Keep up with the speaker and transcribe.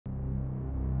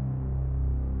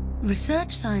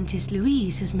Research scientist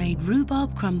Louise has made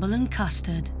rhubarb crumble and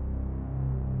custard.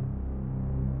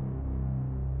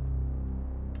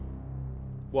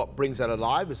 What brings that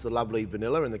alive is the lovely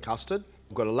vanilla in the custard.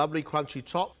 We've got a lovely crunchy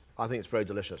top. I think it's very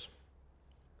delicious.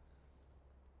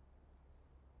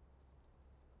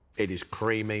 It is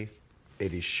creamy,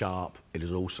 it is sharp, it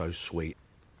is also sweet.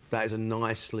 That is a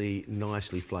nicely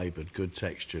flavoured, good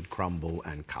textured crumble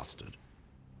and custard.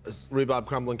 Is rhubarb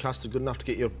crumble and custard good enough to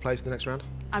get you a place in the next round?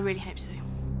 I really hope so.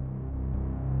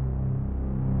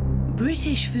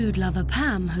 British food lover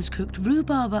Pam has cooked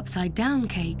rhubarb upside-down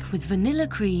cake with vanilla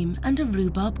cream and a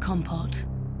rhubarb compote.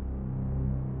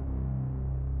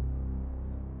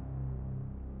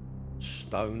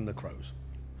 Stone the crows.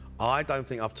 I don't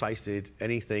think I've tasted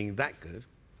anything that good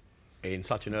in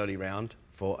such an early round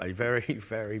for a very,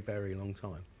 very, very long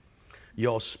time.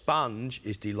 Your sponge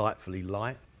is delightfully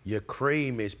light. Your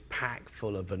cream is packed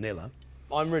full of vanilla.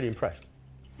 I'm really impressed.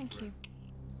 Thank you.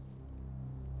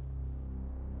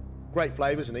 Great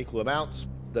flavours in equal amounts.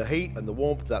 The heat and the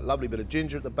warmth, that lovely bit of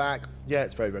ginger at the back. Yeah,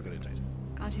 it's very, very good indeed.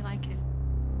 Glad you like it.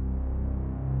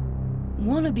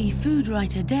 Wannabe food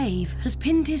writer Dave has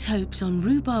pinned his hopes on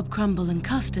rhubarb crumble and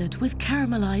custard with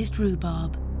caramelised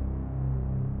rhubarb.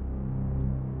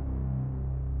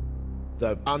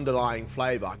 The underlying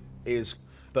flavour is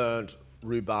burnt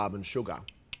rhubarb and sugar.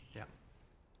 Yeah.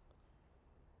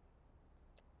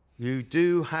 You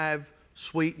do have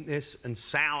sweetness and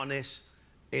sourness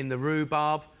in the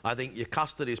rhubarb. I think your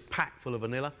custard is packed full of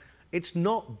vanilla. It's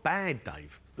not bad,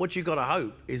 Dave. What you've got to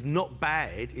hope is not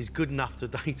bad is good enough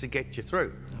today to get you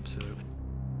through. Absolutely.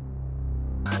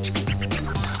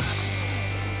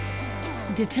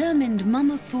 Determined mum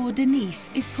of four Denise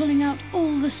is pulling out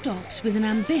all the stops with an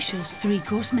ambitious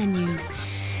three-course menu.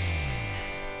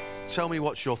 Tell me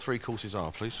what your three courses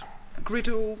are, please.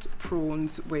 Griddled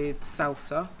prawns with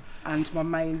salsa, and my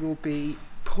main will be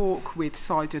pork with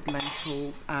cidered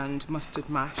lentils and mustard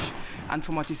mash, and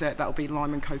for my dessert that'll be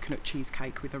lime and coconut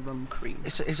cheesecake with a rum cream.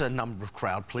 Is a number of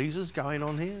crowd pleasers going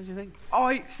on here, do you think?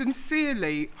 I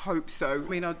sincerely hope so. I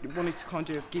mean, I wanted to kind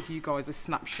of give you guys a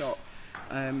snapshot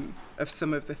of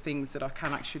some of the things that I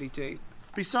can actually do.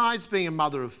 Besides being a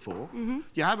mother of four,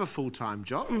 you have a full-time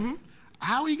job.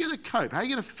 How are you going to cope? How are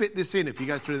you going to fit this in if you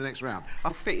go through the next round?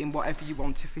 I'll fit in whatever you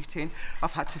want to fit in.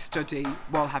 I've had to study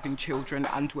while having children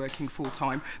and working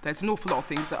full-time. There's an awful lot of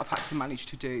things that I've had to manage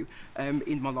to do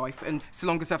in my life, and so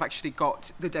long as I've actually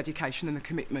got the dedication and the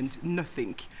commitment,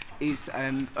 nothing is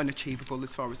unachievable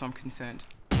as far as I'm concerned.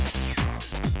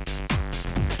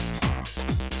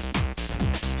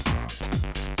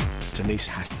 Denise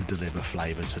has to deliver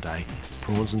flavour today.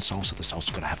 Prawns and salsa, the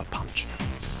salsa's got to have a punch.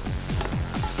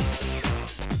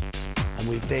 And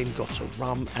we've then got a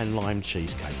rum and lime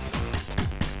cheesecake.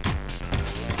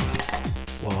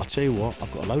 Well, I'll tell you what,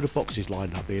 I've got a load of boxes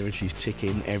lined up here and she's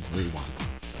ticking every one.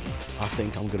 I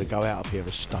think I'm going to go out of here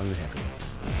a stone heavier.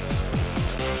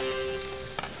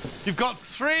 You've got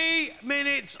 3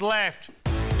 minutes left.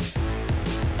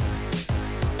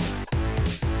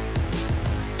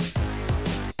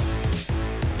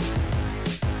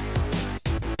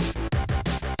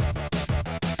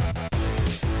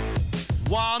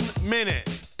 One minute.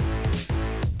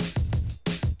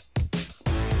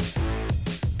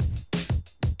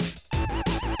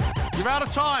 You're out of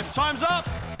time. Time's up.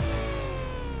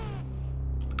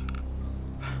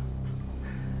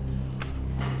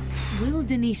 Will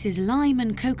Denise's lime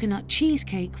and coconut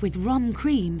cheesecake with rum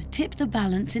cream tip the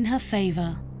balance in her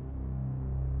favour?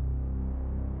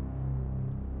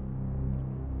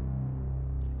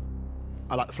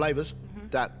 I like the flavours.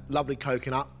 That lovely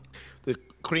coconut. The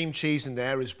cream cheese in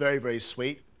there is very, very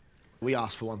sweet. We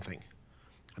asked for one thing,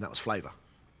 and that was flavour.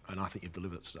 And I think you've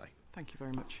delivered it today. Thank you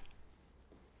very much.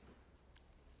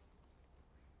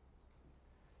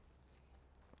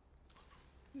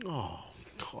 Oh,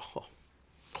 God.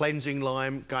 Cleansing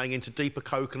lime, going into deeper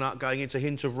coconut, going into a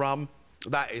hint of rum.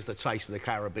 That is the taste of the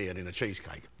Caribbean in a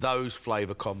cheesecake. Those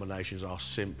flavour combinations are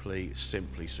simply,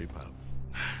 simply superb.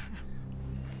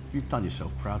 You've done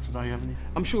yourself proud today, haven't you?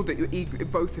 I'm sure that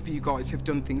both of you guys have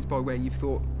done things by where you've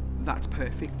thought, that's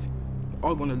perfect.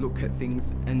 I want to look at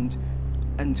things and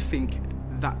think,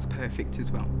 that's perfect as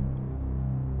well.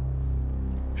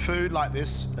 Food like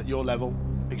this, at your level,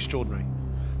 extraordinary.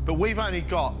 But we've only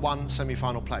got one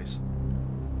semi-final place.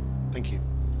 Thank you.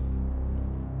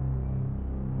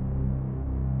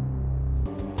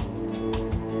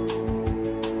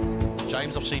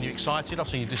 James, I've seen you excited, I've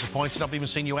seen you disappointed, I've even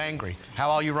seen you angry.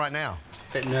 How are you right now?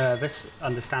 A bit nervous,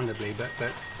 understandably, but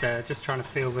just trying to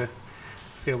feel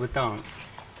the dance.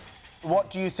 What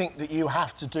do you think that you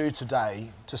have to do today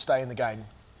to stay in the game?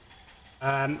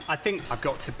 I think I've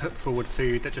got to put forward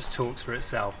food that just talks for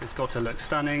itself. It's got to look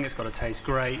stunning, it's got to taste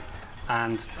great,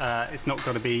 and it's not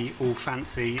got to be all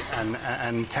fancy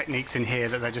and techniques in here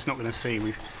that they're just not going to see.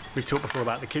 We've talked before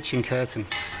about the kitchen curtain.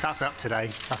 That's up today.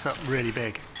 That's up really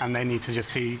big, and they need to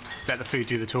just let the food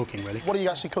do the talking, really. What are you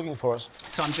actually cooking for us?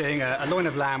 So I'm doing a loin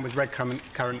of lamb with red currant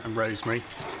and rosemary,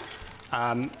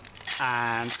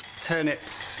 and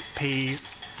turnips,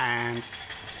 peas, and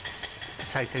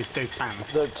potatoes dauphin.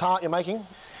 The tart you're making?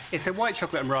 It's a white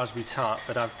chocolate and raspberry tart,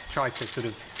 but I've tried to sort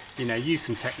of, you know, use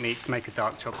some techniques, make a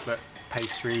dark chocolate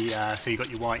pastry, so you've got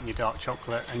your white and your dark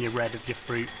chocolate and your red of your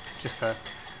fruit, just a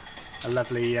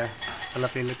lovely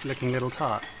looking little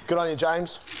tart. Good on you,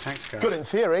 James. Thanks, guys. Good in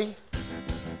theory.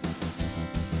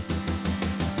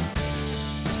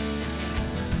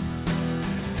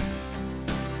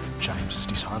 James has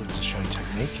decided to show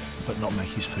technique, but not make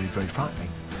his food very frightening.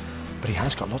 But he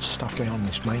has got lots of stuff going on in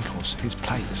this main course. His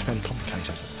plate is fairly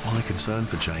complicated. My concern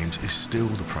for James is still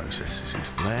the processes.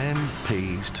 It's lamb,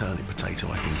 peas, turnip, potato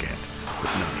I can get.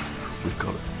 But no, we've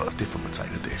got a different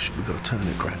potato dish, we've got a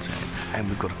turnip gratin, and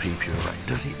we've got a pea puree.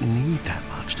 Does it need that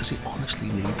much? Does it honestly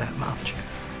need that much?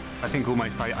 I think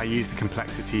almost I use the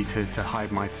complexity to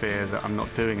hide my fear that I'm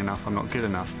not doing enough, I'm not good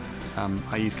enough.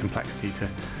 I use complexity to,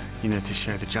 you know, to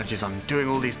show the judges I'm doing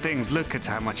all these things, look at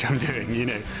how much I'm doing, you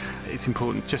know. It's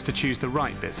important just to choose the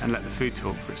right bits and let the food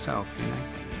talk for itself, you know.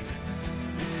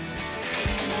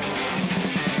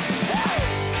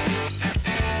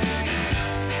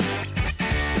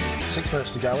 6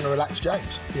 minutes to go and a relaxed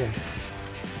James. Yeah.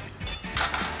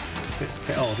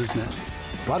 Bit odd, isn't it?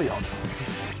 Bloody odd.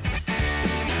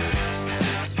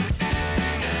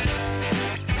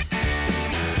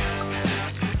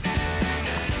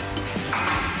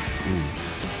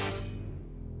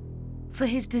 For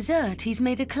his dessert, he's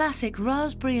made a classic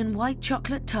raspberry and white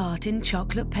chocolate tart in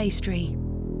chocolate pastry.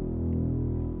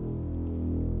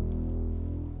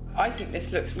 I think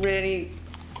this looks really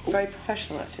very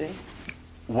professional, actually.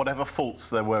 Whatever faults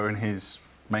there were in his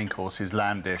main course, his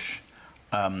lamb dish,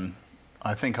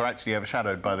 I think are actually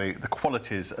overshadowed by the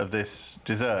qualities of this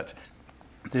dessert.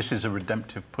 This is a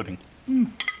redemptive pudding.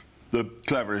 The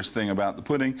cleverest thing about the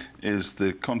pudding is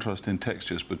the contrast in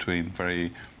textures between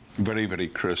very, very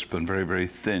crisp and very, very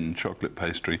thin chocolate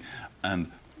pastry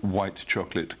and white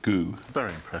chocolate goo.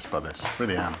 Very impressed by this,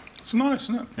 really am. It's nice,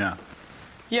 isn't it? Yeah.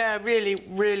 Yeah, really,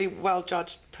 really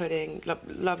well-judged pudding.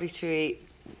 Lovely to eat.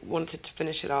 Wanted to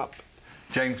finish it up.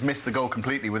 James missed the goal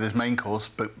completely with his main course,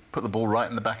 but put the ball right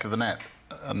in the back of the net.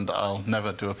 And I'll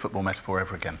never do a football metaphor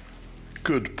ever again.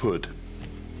 Good pud.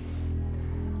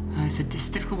 It's a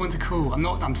difficult one to call.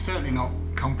 I'm certainly not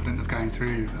confident of going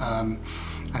through.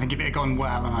 I think if it had gone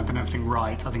well and I'd done everything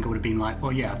right, I think I would have been like,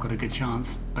 well, yeah, I've got a good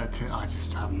chance. But I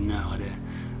just have no idea.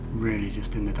 Really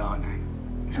just in the dark now.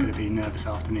 It's going to be a nervous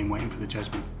afternoon waiting for the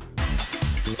judgment.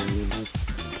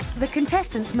 The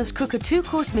contestants must cook a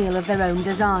two-course meal of their own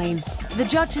design. The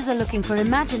judges are looking for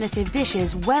imaginative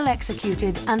dishes, well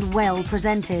executed and well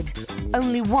presented.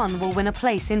 Only one will win a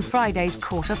place in Friday's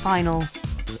quarter-final.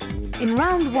 In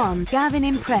round one, Gavin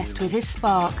impressed with his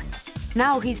spark.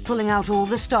 Now he's pulling out all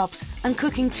the stops and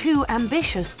cooking two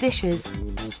ambitious dishes.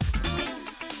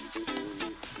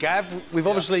 Gav, we've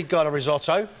obviously got a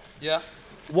risotto. Yeah.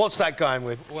 What's that going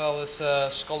with? Well, there's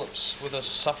scallops with a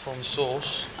saffron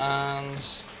sauce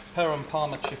and pear and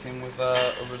parma chicken with a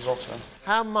risotto.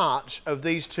 How much of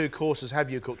these two courses have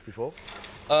you cooked before?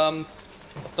 I've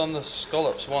done the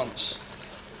scallops once.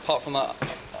 Apart from that,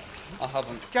 I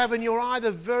haven't. Gavin, you're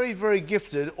either very, very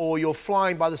gifted or you're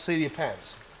flying by the seat of your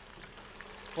pants.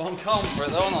 Well, I'm calm for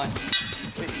it, though, aren't I?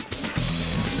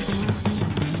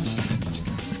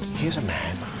 Here's a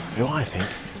man who I think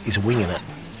is winging it,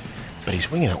 but he's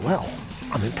winging it well.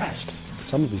 I'm impressed.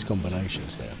 Some of his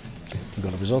combinations there. We've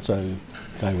got a risotto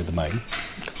going with the main.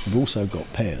 We've also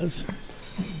got pears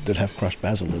that have crushed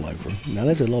basil all over them. Now,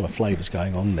 there's a lot of flavours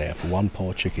going on there for one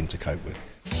poor chicken to cope with.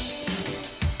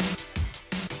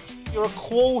 You're a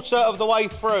quarter of the way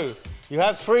through. You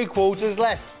have 3/4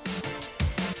 left.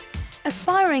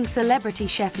 Aspiring celebrity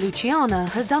chef Luciana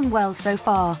has done well so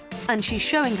far, and she's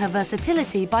showing her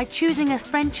versatility by choosing a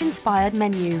French-inspired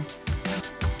menu.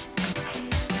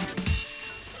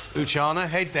 Luciana,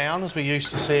 head down as we're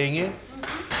used to seeing you.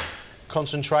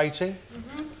 Concentrating.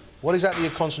 What exactly are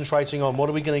you concentrating on? What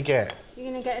are we going to get?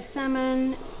 You're going to get a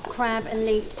salmon, crab and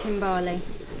leek timbale,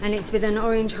 and it's with an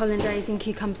orange hollandaise and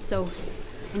cucumber sauce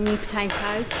and new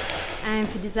potatoes. And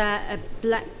for dessert, a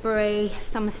blackberry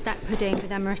summer stack pudding with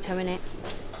amaretto in it.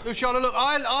 Luciana, look,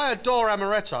 I adore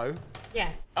amaretto. Yeah.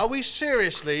 Are we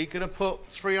seriously going to put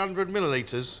 300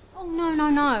 millilitres? Oh,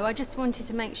 no. I just wanted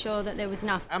to make sure that there was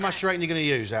enough. How much do you reckon you're going to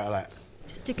use out of that?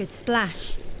 Just a good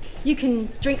splash. You can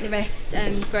drink the rest,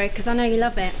 Greg, because I know you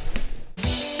love it.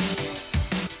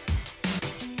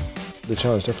 The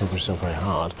challenge definitely pushes itself very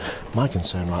hard. My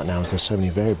concern right now is there's so many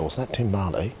variables. That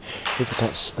timbale,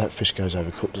 if that fish goes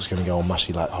overcooked, it's going to go all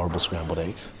mushy like horrible scrambled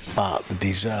egg. But the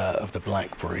dessert of the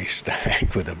blackberry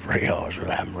stack with a brioche with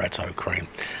amaretto cream,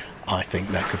 I think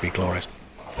that could be glorious.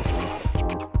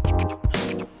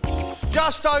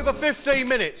 Just over 15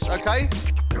 minutes, OK?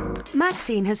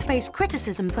 Maxine has faced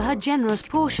criticism for her generous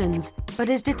portions, but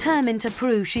is determined to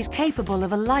prove she's capable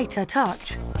of a lighter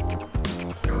touch.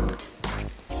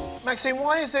 Maxine,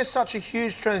 why is there such a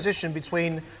huge transition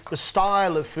between the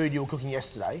style of food you were cooking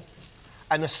yesterday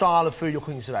and the style of food you're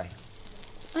cooking today?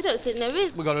 I don't think there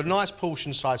is. We've got a nice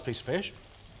portion-sized piece of fish.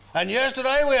 And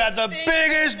yesterday we had the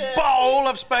biggest bowl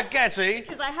of spaghetti.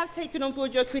 Because I have taken on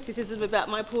board your criticism about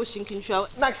my portion control.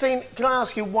 Maxine, can I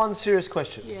ask you one serious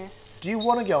question? Yes. Do you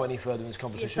want to go any further in this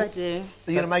competition? Yes, I do.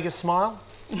 Are you going to make us smile?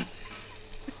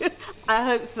 I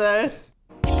hope so.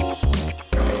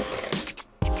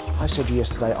 I said to you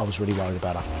yesterday I was really worried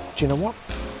about her. Do you know what?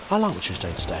 I like what she's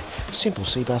doing today. Simple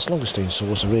sea bass, longestine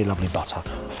sauce, a really lovely butter.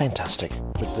 Fantastic.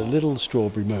 But the little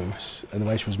strawberry mousse and the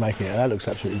way she was making it, that looks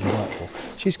absolutely delightful.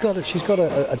 She's got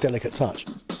a delicate touch.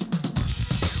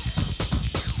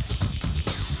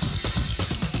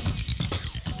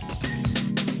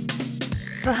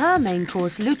 For her main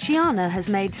course, Luciana has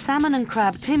made salmon and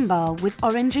crab timbale with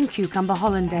orange and cucumber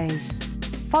hollandaise,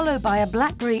 followed by a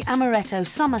blackberry amaretto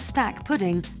summer stack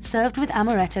pudding served with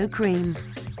amaretto cream.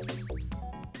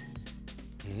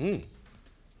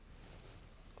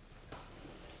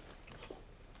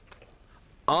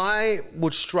 I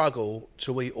would struggle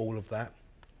to eat all of that.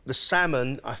 The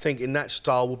salmon, I think, in that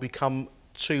style will become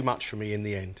too much for me in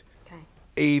the end. Okay.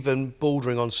 Even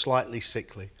bordering on slightly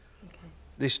sickly. Okay.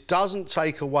 This doesn't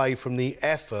take away from the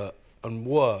effort and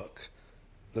work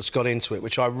that's gone into it,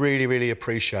 which I really, really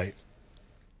appreciate.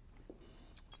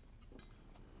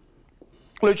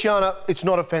 Luciana, it's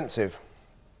not offensive,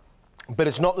 but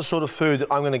it's not the sort of food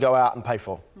that I'm going to go out and pay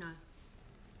for. No.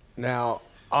 Now,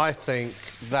 I think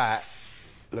that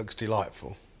looks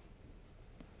delightful.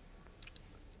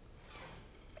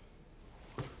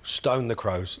 Stone the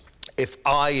crows. If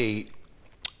I eat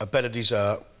a better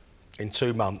dessert in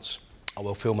 2 months, I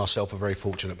will feel myself a very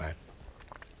fortunate man.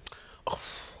 Oh,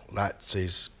 that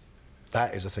is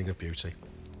a thing of beauty.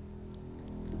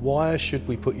 Why should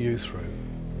we put you through?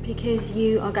 Because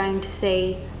you are going to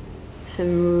see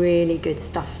some really good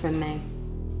stuff from me.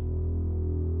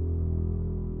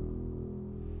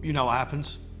 You know what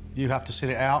happens. You have to sit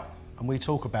it out, and we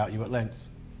talk about you at length.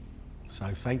 So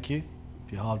thank you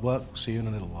for your hard work. We'll see you in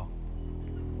a little while.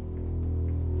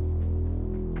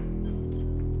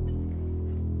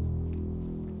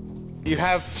 You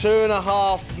have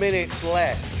 2.5 minutes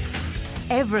left.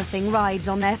 Everything rides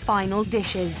on their final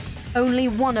dishes. Only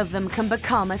one of them can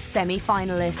become a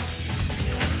semi-finalist.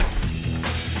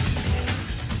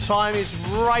 Time is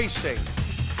racing.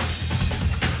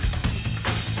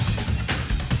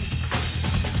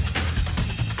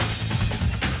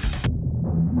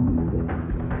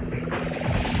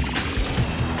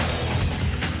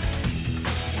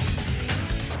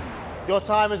 Your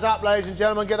time is up, ladies and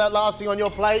gentlemen. Get that last thing on your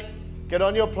plate. Get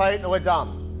on your plate and we're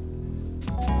done.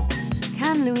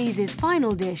 Can Louise's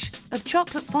final dish of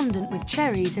chocolate fondant with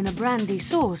cherries in a brandy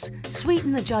sauce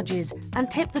sweeten the judges and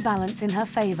tip the balance in her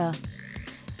favour?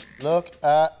 Look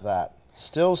at that.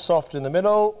 Still soft in the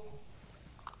middle.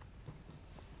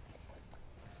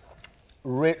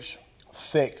 Rich,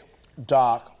 thick,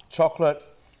 dark chocolate,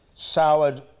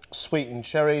 soured, sweetened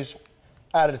cherries.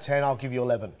 Out of 10, I'll give you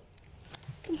 11.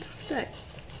 Fantastic.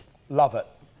 Love it.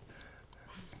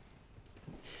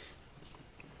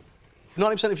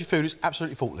 90% of your food is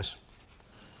absolutely faultless.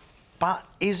 But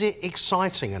is it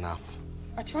exciting enough?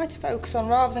 I tried to focus on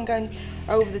rather than going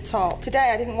over the top.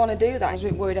 Today I didn't want to do that. I was a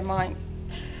bit worried I might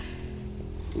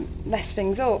mess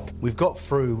things up. We've got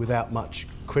through without much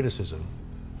criticism,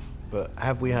 but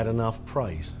have we had enough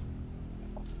praise?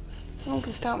 No one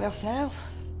can start me off now.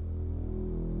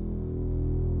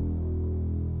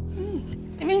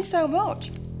 It means so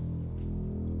much.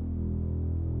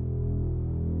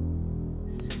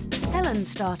 Helen's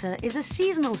starter is a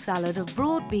seasonal salad of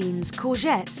broad beans,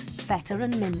 courgettes, feta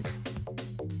and mint.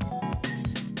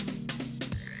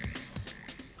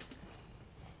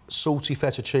 Salty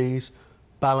feta cheese,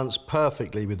 balanced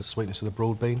perfectly with the sweetness of the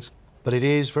broad beans, but it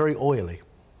is very oily.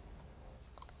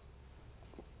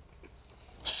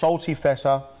 Salty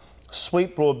feta,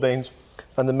 sweet broad beans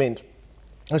and the mint.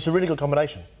 It's a really good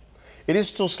combination. It is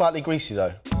still slightly greasy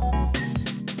though.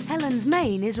 Helen's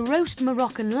main is roast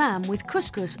Moroccan lamb with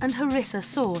couscous and harissa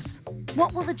sauce.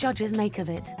 What will the judges make of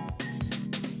it?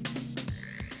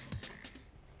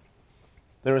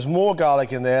 There is more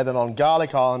garlic in there than on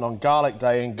Garlic Island, on Garlic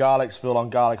Day, in Garlicsville, on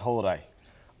Garlic Holiday.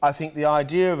 I think the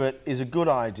idea of it is a good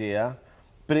idea,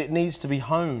 but it needs to be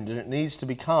honed and it needs to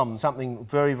become something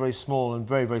very, very small and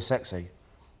very, very sexy.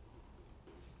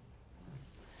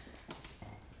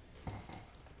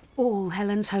 All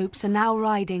Helen's hopes are now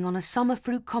riding on a summer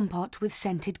fruit compote with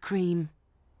scented cream.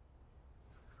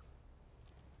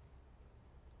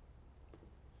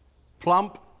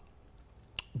 Plump,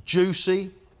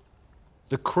 juicy,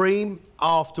 the cream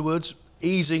afterwards,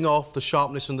 easing off the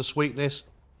sharpness and the sweetness.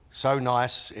 So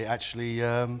nice, it actually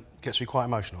gets me quite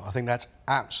emotional. I think that's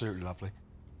absolutely lovely.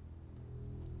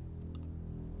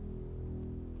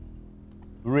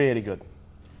 Really good.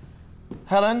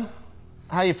 Helen,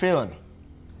 how you feeling?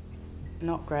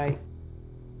 Not great.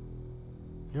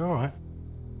 You're all right.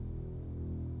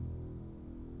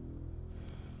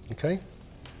 Okay.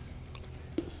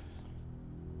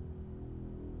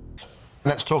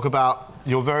 Let's talk about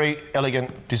your very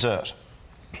elegant dessert.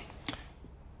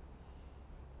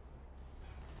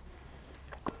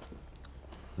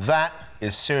 That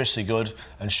is seriously good,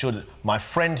 and should my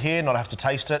friend here not have to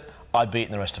taste it, I'd be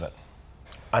eating the rest of it.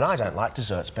 And I don't like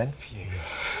desserts, Ben.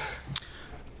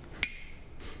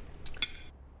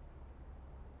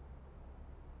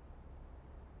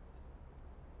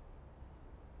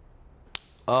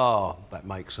 Oh, that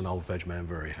makes an old veg man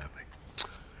very happy.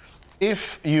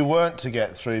 If you weren't to get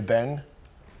through, Ben,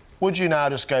 would you now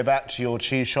just go back to your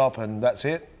cheese shop and that's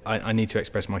it? I need to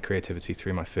express my creativity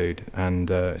through my food,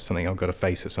 and it's something I've got to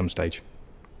face at some stage.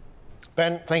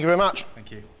 Ben, thank you very much.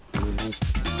 Thank you.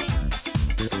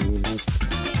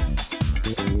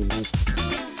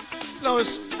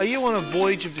 Lois, are you on a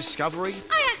voyage of discovery?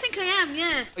 I think I am,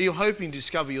 yeah. Are you hoping to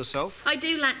discover yourself? I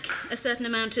do lack a certain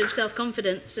amount of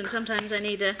self-confidence, and sometimes I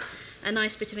need a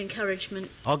nice bit of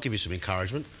encouragement. I'll give you some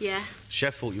encouragement. Yeah.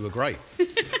 Chef thought you were great.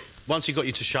 Once he got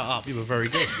you to shut up, you were very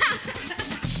good.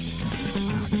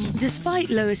 Despite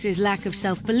Lois's lack of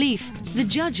self-belief, the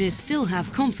judges still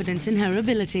have confidence in her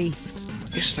ability.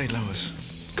 Yesterday,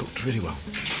 Lois cooked really well.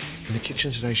 In the kitchen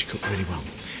today, she cooked really well.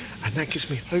 And that gives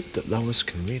me hope that Lois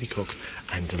can really cook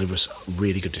and deliver us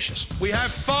really good dishes. We have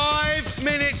 5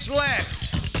 minutes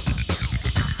left.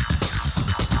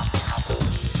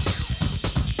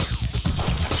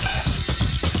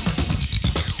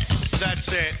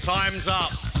 That's it. Time's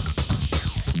up.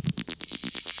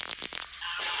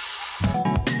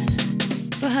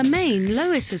 For her main,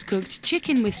 Lois has cooked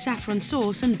chicken with saffron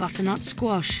sauce and butternut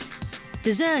squash.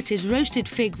 Dessert is roasted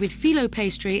fig with phyllo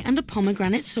pastry and a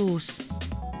pomegranate sauce.